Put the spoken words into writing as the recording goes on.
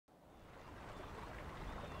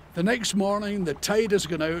The next morning, the tide has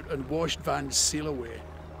gone out and washed Van's seal away.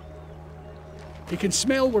 He can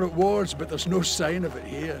smell where it was, but there's no sign of it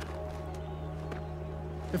here.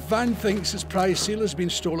 If Van thinks his prize seal has been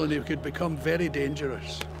stolen, he could become very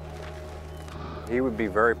dangerous. He would be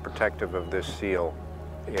very protective of this seal.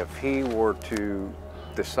 If he were to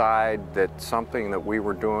decide that something that we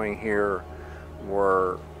were doing here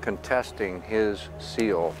were contesting his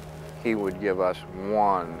seal, he would give us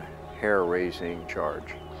one hair-raising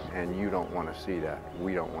charge. And you don't want to see that.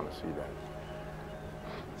 We don't want to see that.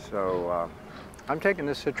 So I'm taking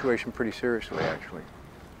this situation pretty seriously, actually.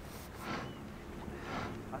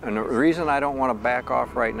 And the reason I don't want to back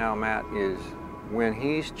off right now, Matt, is when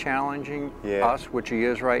he's challenging us, which he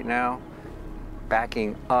is right now,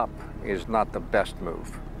 backing up is not the best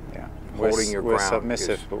move. Yeah. Holding your ground. We're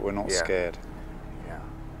submissive, but we're not scared. Yeah.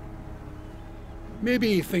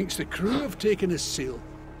 Maybe he thinks the crew have taken his seal.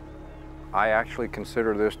 I actually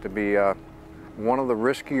consider this to be one of the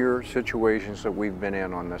riskier situations that we've been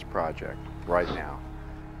in on this project right now.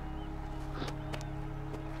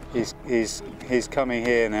 He's coming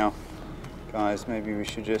here now. Guys, maybe we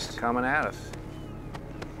should just... Coming at us.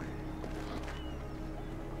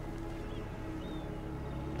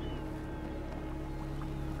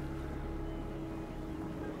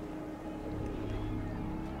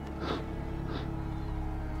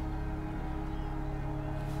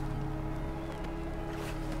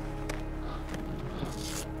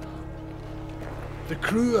 The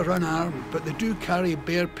crew are unarmed, but they do carry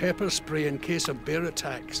bear pepper spray in case of bear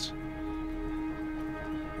attacks.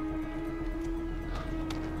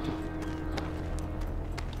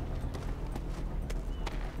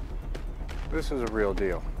 This is a real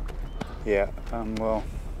deal. Yeah, well,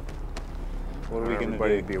 what are we going to do?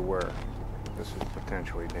 Everybody be aware. This is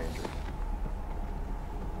potentially dangerous.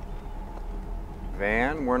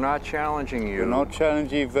 Van, we're not challenging you. We're not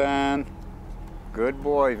challenging you, Van. Good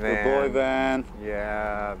boy, Van. Good boy, Van.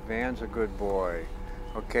 Yeah, Van's a good boy.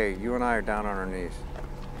 Okay, you and I are down on our knees.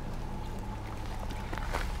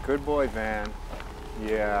 Good boy, Van.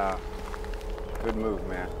 Yeah, good move,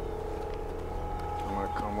 man. I'm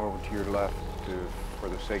gonna come over to your left for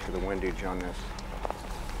the sake of the windage on this.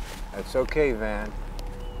 That's okay, Van.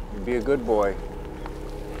 You be a good boy.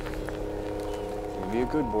 You be a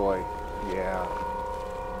good boy. Yeah.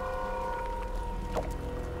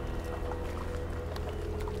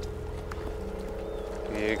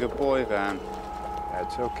 Be a good boy, Van.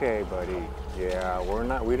 That's okay, buddy. Yeah,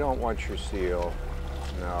 we don't want your seal.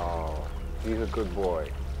 No, he's a good boy.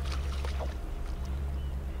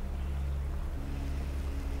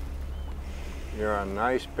 You're a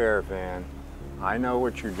nice bear, Van. I know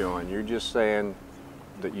what you're doing. You're just saying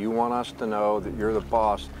that you want us to know that you're the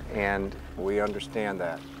boss, and we understand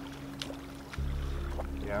that.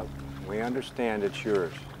 Yep, we understand it's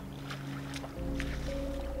yours.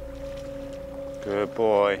 Good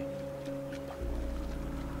boy.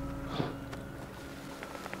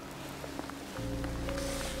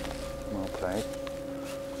 Well played.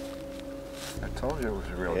 I told you it was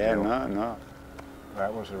a real deal. deal. No.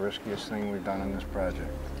 That was the riskiest thing we've done in this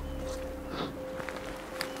project.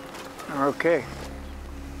 Okay.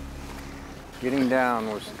 Getting down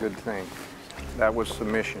was a good thing. That was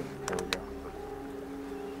submission. There we go.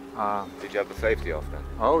 Did you have the safety off then?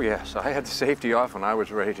 Oh yes, I had the safety off and I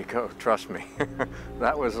was ready to go, trust me.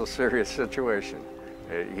 That was a serious situation.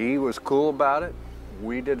 He was cool about it.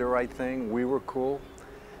 We did the right thing, we were cool.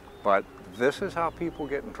 But this is how people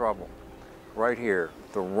get in trouble. Right here,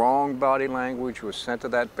 the wrong body language was sent to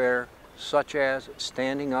that bear, such as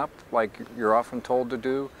standing up like you're often told to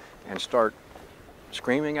do and start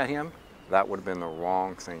screaming at him. That would have been the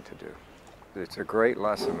wrong thing to do. It's a great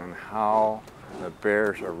lesson in how the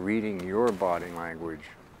bears are reading your body language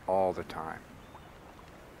all the time.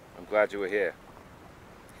 I'm glad you were here.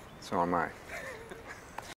 So am I.